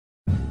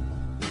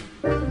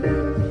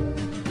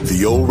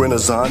The old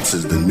Renaissance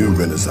is the new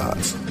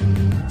Renaissance,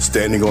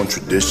 standing on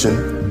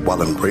tradition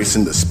while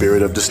embracing the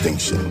spirit of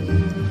distinction.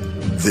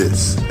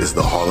 This is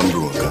the Harlem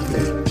Brewing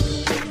Company.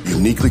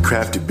 Uniquely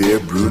crafted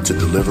beer brewed to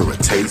deliver a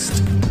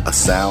taste, a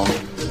sound,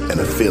 and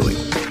a feeling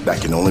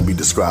that can only be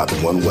described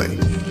in one way,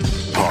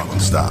 Harlem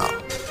style.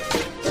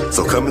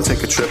 So come and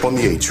take a trip on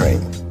the A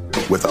Train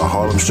with our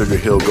Harlem Sugar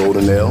Hill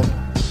Golden Ale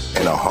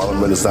and our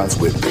Harlem Renaissance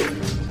Wit Beer,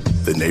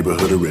 the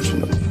neighborhood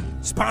original.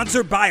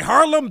 Sponsored by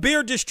Harlem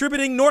Beer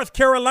Distributing North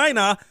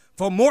Carolina.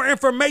 For more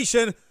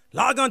information,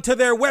 log on to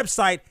their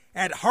website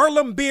at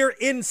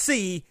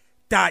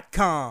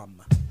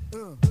harlembeernc.com.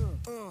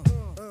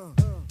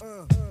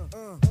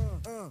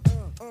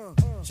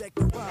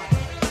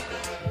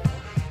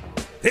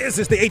 This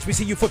is the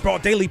HBCU Football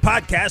Daily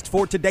Podcast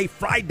for today,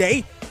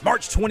 Friday,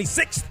 March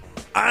 26th.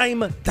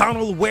 I'm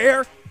Donald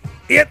Ware.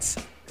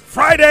 It's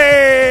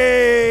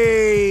Friday!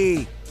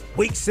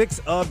 Week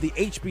 6 of the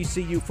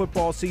HBCU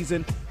football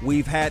season.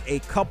 We've had a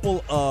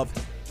couple of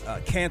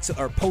cancel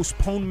or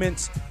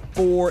postponements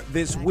for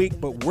this week,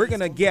 but we're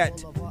going to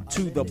get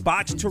to the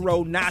Box to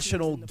Row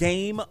National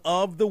Game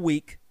of the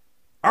Week.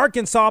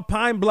 Arkansas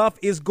Pine Bluff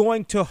is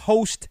going to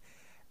host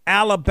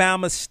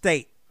Alabama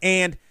State.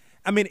 And,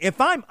 I mean,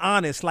 if I'm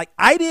honest, like,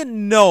 I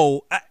didn't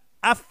know.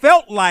 I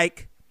felt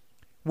like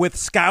with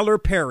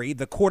Skylar Perry,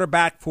 the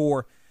quarterback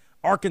for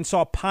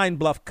Arkansas Pine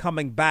Bluff,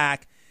 coming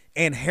back,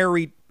 and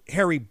Harry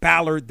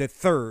Ballard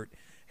III.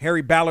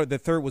 Harry Ballard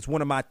III was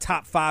one of my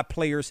top 5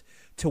 players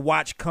to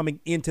watch coming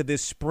into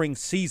this spring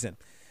season.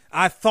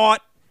 I thought,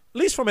 at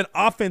least from an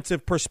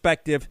offensive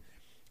perspective,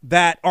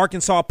 that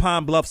Arkansas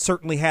Pine Bluff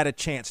certainly had a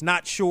chance.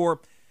 Not sure,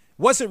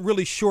 wasn't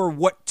really sure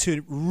what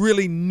to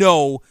really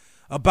know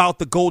about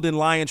the Golden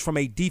Lions from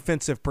a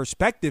defensive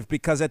perspective,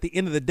 because at the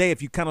end of the day,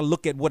 if you kind of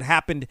look at what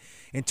happened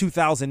in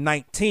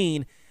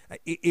 2019,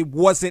 it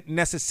wasn't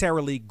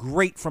necessarily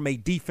great from a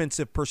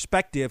defensive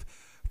perspective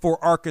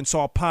for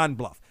Arkansas Pine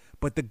Bluff.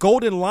 But the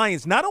Golden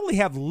Lions not only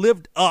have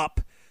lived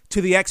up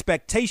to the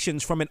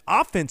expectations from an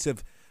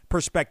offensive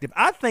perspective,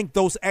 I think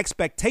those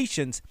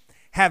expectations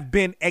have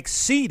been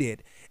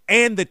exceeded.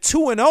 And the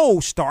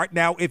 2-0 start,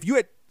 now if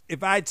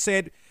I'd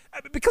said,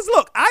 because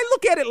look, I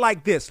look at it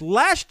like this.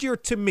 Last year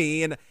to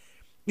me, and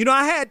you know,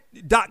 I had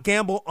Doc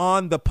Gamble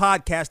on the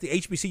podcast, the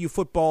HBCU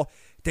Football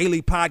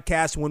Daily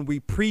Podcast, when we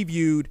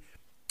previewed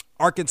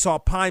Arkansas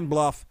Pine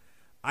Bluff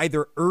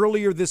either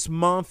earlier this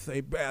month,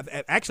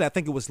 actually I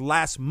think it was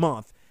last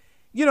month.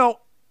 You know,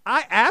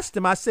 I asked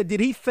him, I said,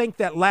 did he think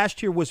that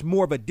last year was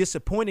more of a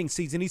disappointing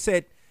season? He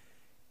said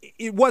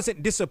it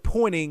wasn't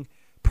disappointing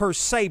per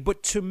se,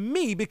 but to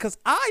me, because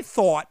I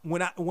thought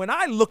when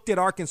I looked at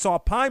Arkansas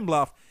Pine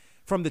Bluff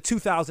from the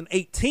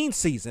 2018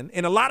 season,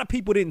 and a lot of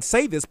people didn't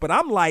say this, but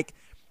I'm like,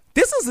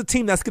 this is a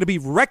team that's going to be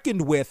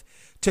reckoned with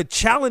to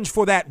challenge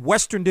for that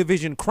Western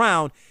Division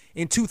crown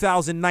in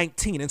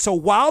 2019. And so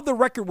while the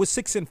record was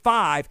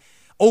 6-5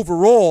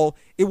 overall,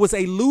 it was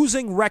a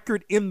losing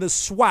record in the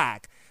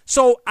SWAC.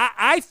 So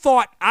I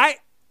thought I'm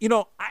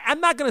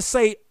not going to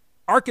say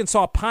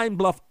Arkansas Pine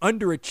Bluff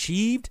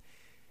underachieved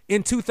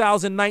in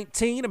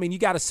 2019. I mean, you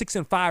got a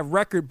 6-5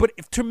 record, but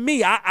to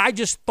me, I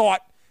just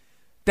thought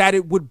that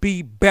it would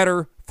be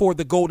better for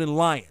the Golden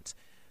Lions.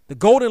 The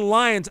Golden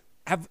Lions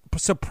have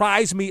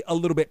surprised me a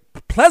little bit,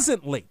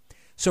 pleasantly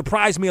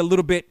surprised me a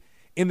little bit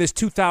in this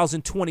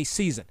 2020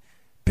 season.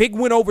 Big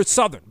win over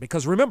Southern,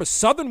 because remember,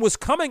 Southern was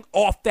coming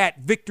off that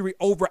victory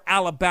over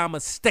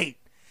Alabama State.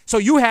 So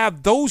you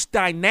have those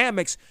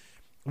dynamics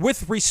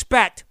with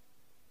respect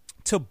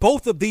to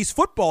both of these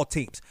football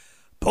teams.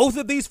 Both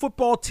of these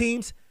football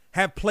teams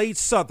have played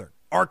Southern.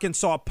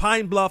 Arkansas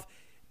Pine Bluff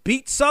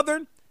beat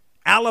Southern.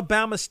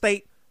 Alabama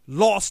State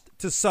lost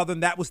to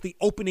Southern. That was the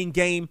opening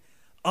game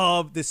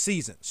of the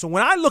season. So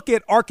when I look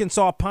at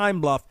Arkansas Pine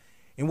Bluff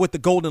and what the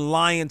Golden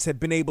Lions have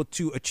been able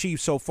to achieve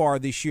so far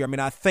this year, I mean,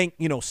 I think,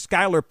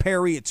 Skylar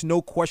Perry, it's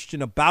no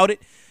question about it.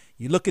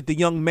 You look at the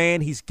young man,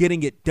 he's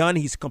getting it done.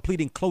 He's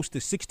completing close to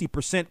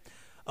 60%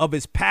 of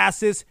his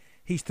passes.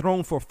 He's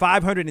thrown for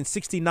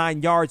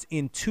 569 yards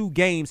in 2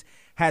 games,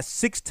 has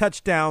 6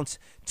 touchdowns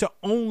to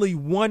only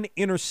 1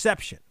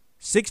 interception.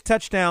 6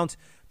 touchdowns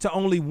to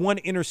only 1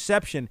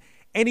 interception.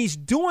 And he's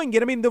doing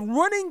it. I mean, the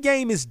running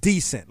game is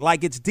decent.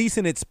 Like, it's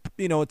decent. It's,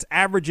 it's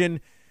averaging,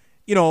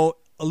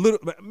 a little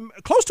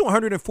close to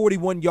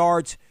 141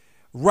 yards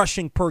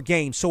rushing per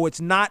game. So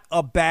it's not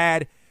a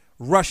bad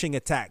rushing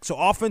attack. So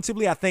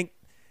offensively, I think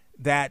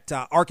that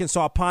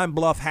Arkansas Pine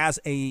Bluff has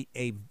a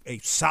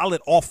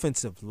solid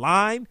offensive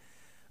line.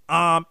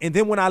 And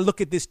then when I look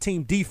at this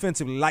team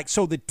defensively,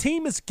 so the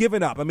team is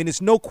giving up. I mean,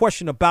 there's no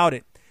question about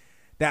it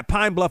that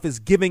Pine Bluff is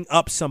giving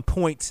up some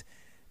points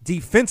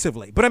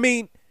defensively. But I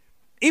mean,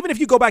 even if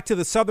you go back to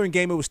the Southern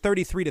game, it was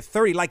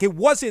 33-30. Like, it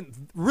wasn't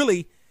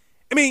really,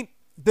 I mean,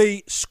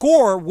 the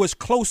score was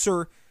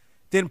closer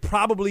than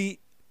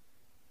probably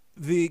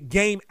the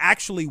game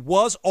actually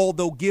was,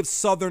 although give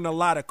Southern a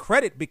lot of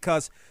credit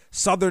because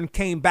Southern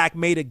came back,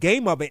 made a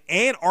game of it,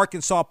 and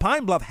Arkansas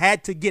Pine Bluff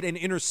had to get an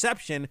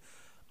interception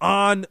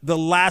on the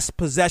last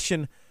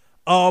possession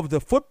of the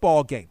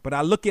football game. But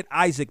I look at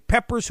Isaac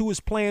Peppers, who is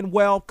playing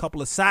well, a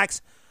couple of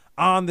sacks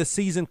on the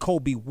season.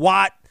 Kobe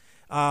Watt,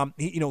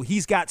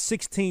 he's got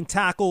 16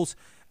 tackles.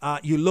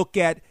 You look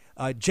at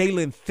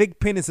Jalen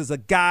Thigpen is a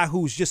guy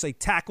who's just a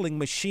tackling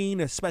machine,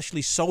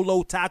 especially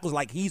solo tackles.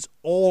 Like, he's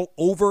all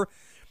over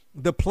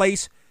the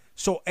place.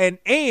 So,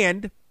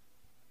 and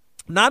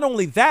not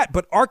only that,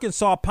 but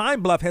Arkansas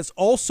Pine Bluff has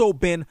also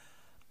been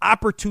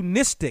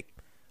opportunistic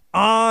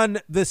on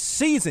the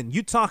season.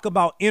 You talk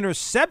about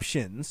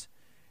interceptions,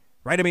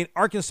 right? I mean,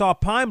 Arkansas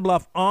Pine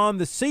Bluff on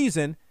the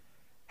season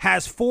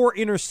has 4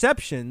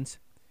 interceptions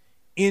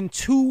in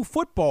 2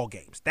 football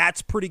games.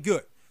 That's pretty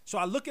good. So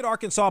I look at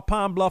Arkansas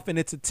Pine Bluff, and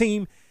it's a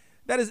team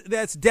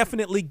that's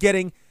definitely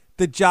getting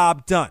the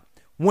job done.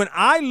 When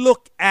I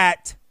look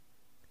at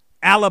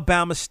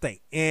Alabama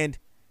State, and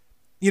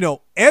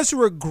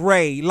Ezra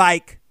Gray,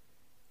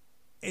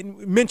 and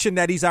mentioned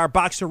that he's our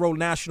Boxer Row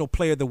National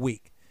Player of the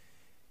Week.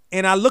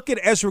 And I look at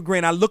Ezra Gray,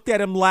 and I looked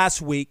at him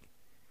last week,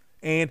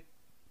 and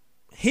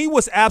he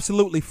was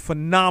absolutely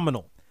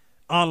phenomenal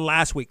on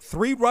last week.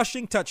 3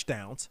 rushing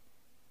touchdowns,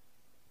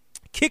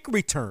 kick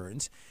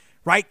returns,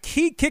 right?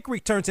 Key kick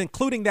returns,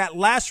 including that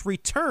last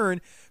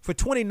return for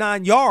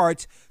 29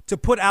 yards to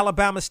put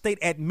Alabama State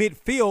at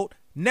midfield.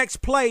 Next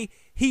play,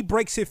 he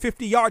breaks it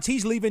 50 yards.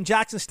 He's leaving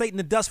Jackson State in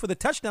the dust for the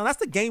touchdown. That's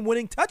the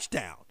game-winning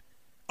touchdown,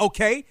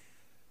 okay,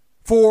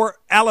 for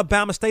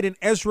Alabama State and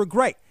Ezra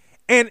Gray.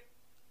 And,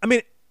 I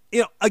mean,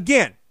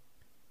 again,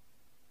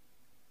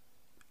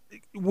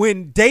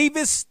 when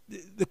Davis,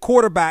 the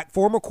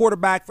former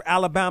quarterback for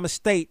Alabama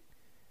State,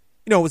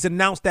 it was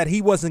announced that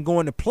he wasn't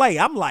going to play,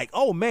 I'm like,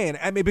 oh, man.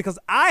 I mean, because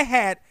I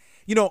had,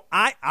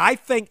 I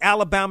think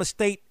Alabama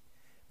State,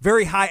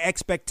 very high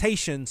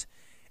expectations.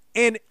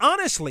 And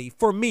honestly,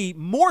 for me,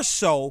 more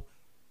so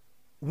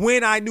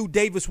when I knew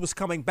Davis was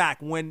coming back.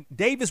 When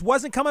Davis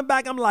wasn't coming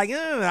back, I'm like,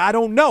 I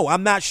don't know.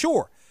 I'm not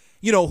sure,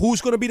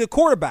 who's going to be the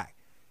quarterback.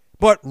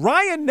 But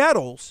Ryan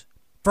Nettles,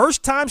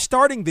 first time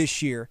starting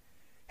this year,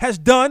 has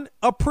done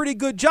a pretty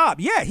good job.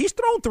 Yeah, he's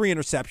thrown 3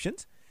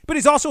 interceptions, but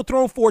he's also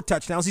thrown 4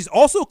 touchdowns. He's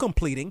also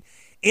completing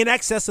in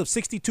excess of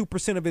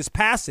 62% of his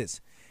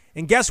passes.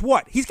 And guess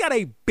what? He's got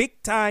a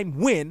big-time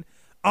win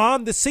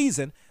on the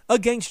season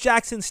against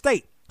Jackson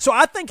State. So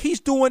I think he's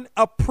doing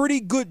a pretty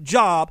good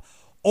job,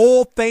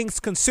 all things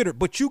considered.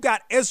 But you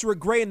got Ezra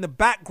Gray in the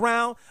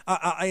background,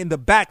 in the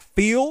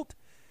backfield,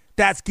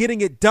 that's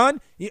getting it done.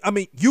 I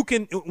mean, you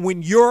can,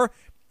 when you're,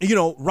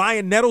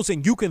 Ryan Nettles,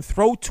 and you can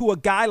throw to a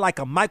guy like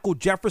a Michael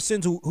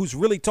Jefferson who's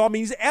really tall. I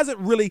mean, he hasn't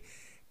really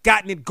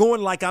gotten it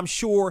going like I'm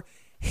sure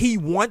he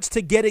wants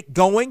to get it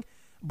going.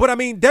 But, I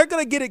mean, they're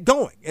going to get it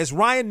going. As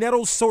Ryan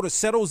Nettles sort of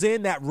settles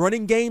in, that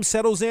running game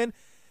settles in,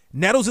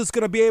 Nettles is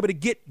going to be able to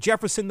get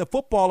Jefferson the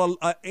football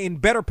in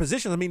better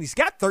positions. I mean, he's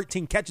got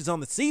 13 catches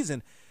on the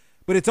season,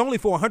 but it's only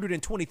for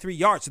 123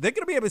 yards. So they're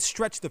going to be able to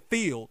stretch the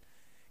field.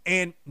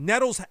 And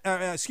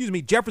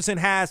Jefferson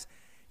has,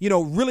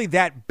 really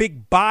that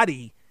big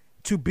body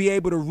to be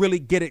able to really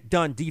get it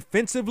done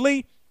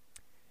defensively.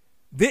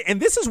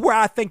 And this is where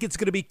I think it's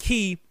going to be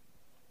key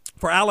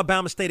for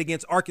Alabama State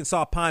against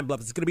Arkansas Pine Bluff.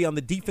 It's going to be on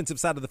the defensive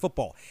side of the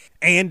football.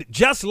 And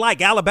just like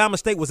Alabama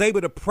State was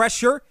able to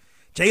pressure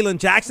Jalen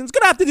Jackson's,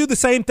 going to have to do the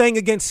same thing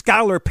against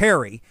Skylar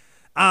Perry.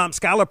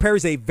 Skylar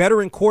Perry's a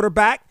veteran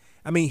quarterback.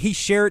 I mean, he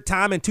shared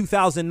time in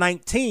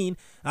 2019,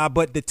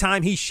 but the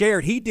time he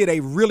shared, he did a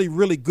really,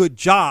 really good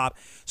job.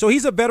 So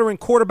he's a veteran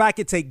quarterback.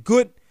 It's a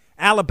good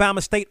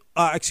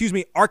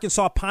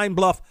Arkansas Pine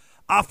Bluff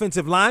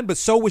offensive line, but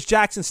so was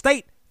Jackson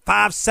State.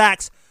 5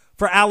 sacks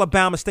for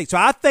Alabama State. So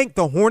I think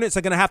the Hornets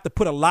are going to have to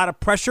put a lot of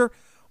pressure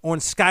on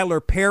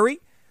Skylar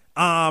Perry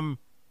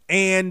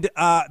and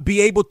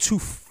be able to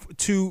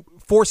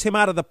force him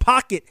out of the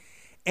pocket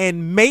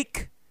and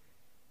make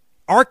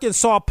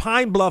Arkansas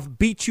Pine Bluff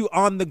beat you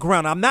on the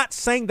ground. I'm not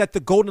saying that the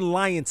Golden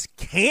Lions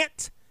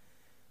can't,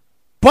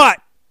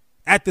 but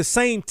at the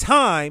same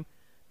time,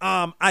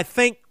 I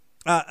think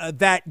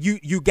that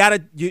you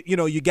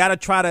gotta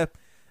try to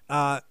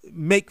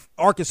make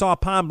Arkansas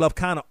Pine Bluff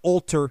kind of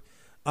alter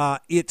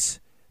its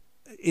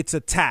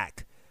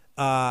attack,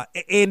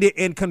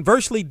 and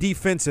conversely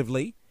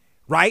defensively,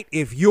 right?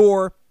 If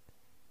you're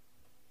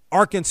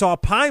Arkansas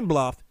Pine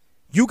Bluff,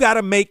 you got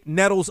to make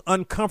Nettles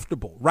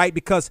uncomfortable, right?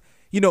 Because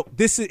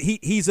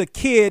he's a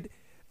kid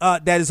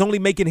that is only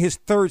making his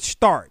 3rd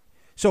start.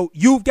 So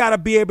you've got to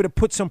be able to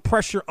put some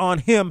pressure on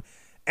him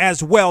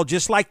as well,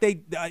 just like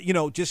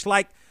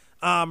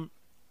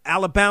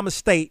Alabama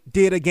State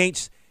did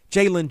against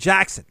Jalen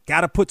Jackson.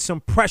 Got to put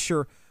some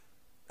pressure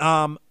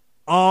on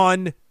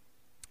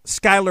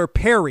Skylar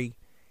Perry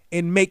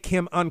and make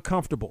him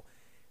uncomfortable.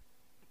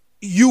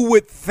 You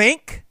would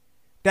think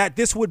that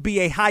this would be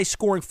a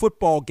high-scoring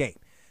football game,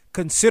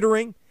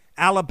 considering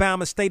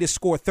Alabama State has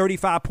scored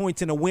 35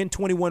 points in a win,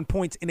 21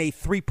 points in a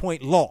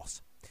 3-point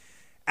loss.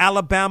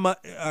 Alabama,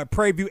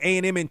 Prairie View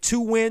A&M in 2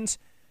 wins,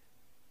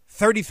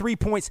 33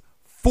 points,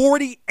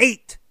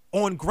 48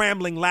 on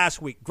Grambling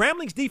last week.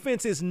 Grambling's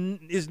defense it's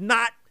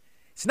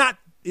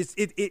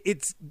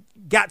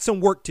got some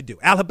work to do.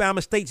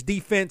 Alabama State's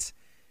defense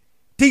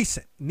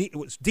decent. It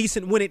was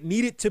decent when it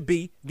needed to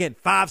be. Again,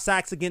 5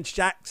 sacks against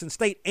Jackson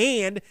State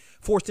and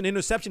forced an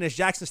interception as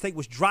Jackson State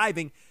was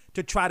driving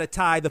to try to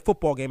tie the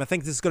football game. I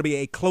think this is going to be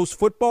a close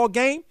football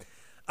game.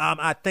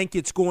 I think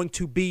it's going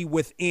to be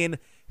within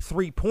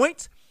 3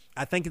 points.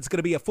 I think it's going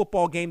to be a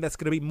football game that's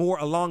going to be more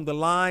along the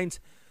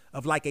lines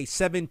of like a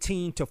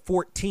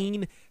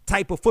 17-14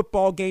 type of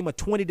football game, a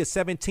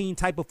 20-17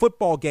 type of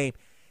football game.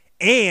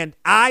 And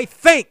I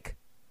think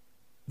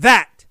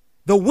that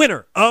the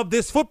winner of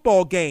this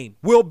football game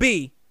will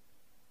be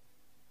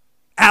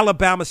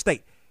Alabama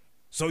State.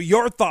 So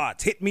your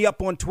thoughts, hit me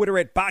up on Twitter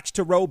at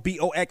Boxtorow,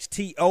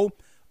 BOXTOROW.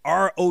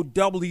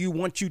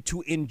 Want you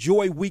to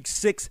enjoy week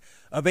 6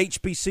 of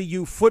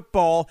HBCU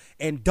football.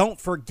 And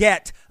don't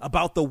forget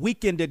about the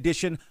weekend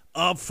edition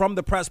of From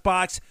the Press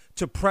Box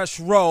to Press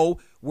Row.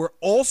 We're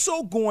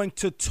also going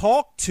to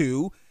talk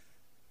to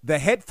the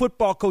head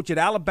football coach at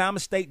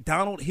Alabama State,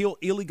 Donald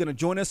Hill-Ely, going to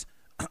join us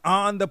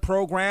on the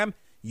program.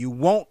 You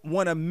won't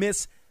want to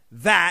miss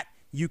that.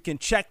 You can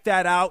check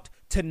that out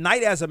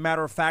tonight, as a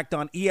matter of fact,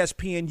 on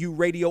ESPNU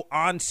Radio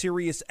on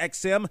Sirius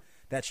XM.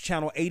 That's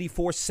channel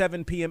 84,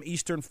 7 p.m.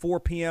 Eastern, 4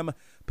 p.m.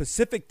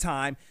 Pacific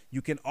time.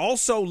 You can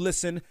also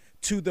listen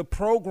to the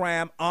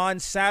program on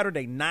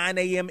Saturday, 9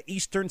 a.m.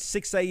 Eastern,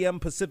 6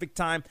 a.m. Pacific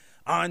time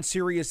on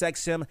Sirius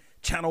XM,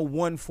 channel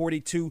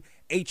 142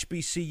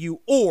 HBCU.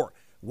 Or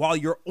while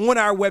you're on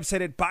our website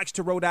at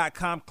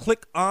boxtorow.com,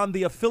 click on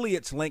the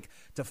affiliates link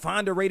to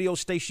find a radio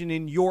station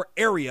in your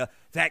area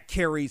that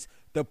carries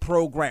the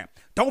program.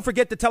 Don't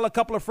forget to tell a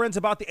couple of friends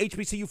about the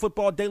HBCU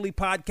Football Daily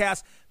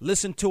Podcast.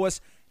 Listen to us,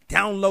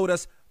 download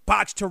us,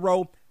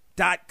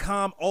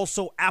 boxtorow.com,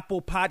 also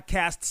Apple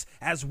Podcasts,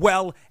 as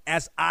well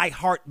as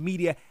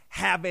iHeartMedia.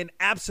 Have an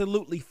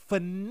absolutely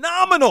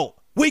phenomenal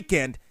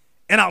weekend,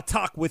 and I'll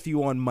talk with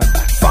you on Monday.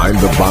 Find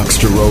the Box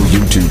to Row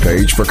YouTube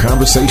page for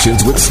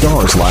conversations with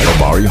stars like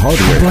Omari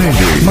Hardwick,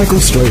 Brandy, Michael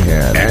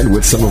Strahan, and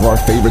with some of our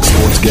favorite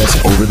sports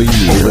guests over the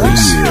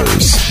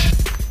years.